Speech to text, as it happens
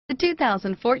The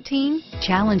 2014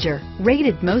 Challenger,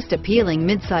 rated most appealing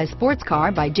midsize sports car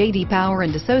by J.D. Power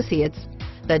and Associates,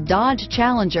 the Dodge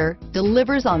Challenger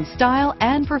delivers on style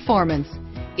and performance.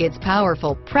 It's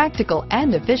powerful, practical,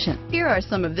 and efficient. Here are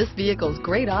some of this vehicle's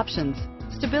great options: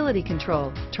 stability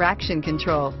control, traction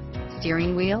control,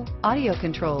 steering wheel audio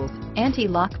controls,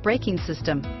 anti-lock braking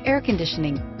system, air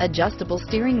conditioning, adjustable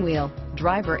steering wheel,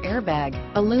 driver airbag,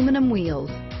 aluminum wheels,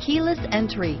 keyless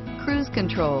entry, cruise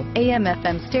control,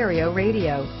 AM/FM stereo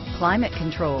radio, climate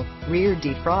control, rear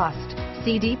defrost,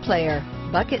 CD player,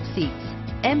 bucket seats,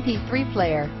 MP3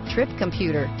 player, trip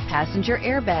computer, passenger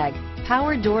airbag,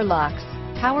 power door locks,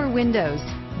 power windows.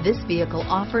 This vehicle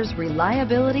offers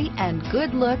reliability and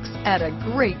good looks at a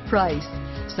great price.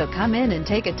 So come in and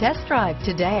take a test drive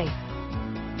today.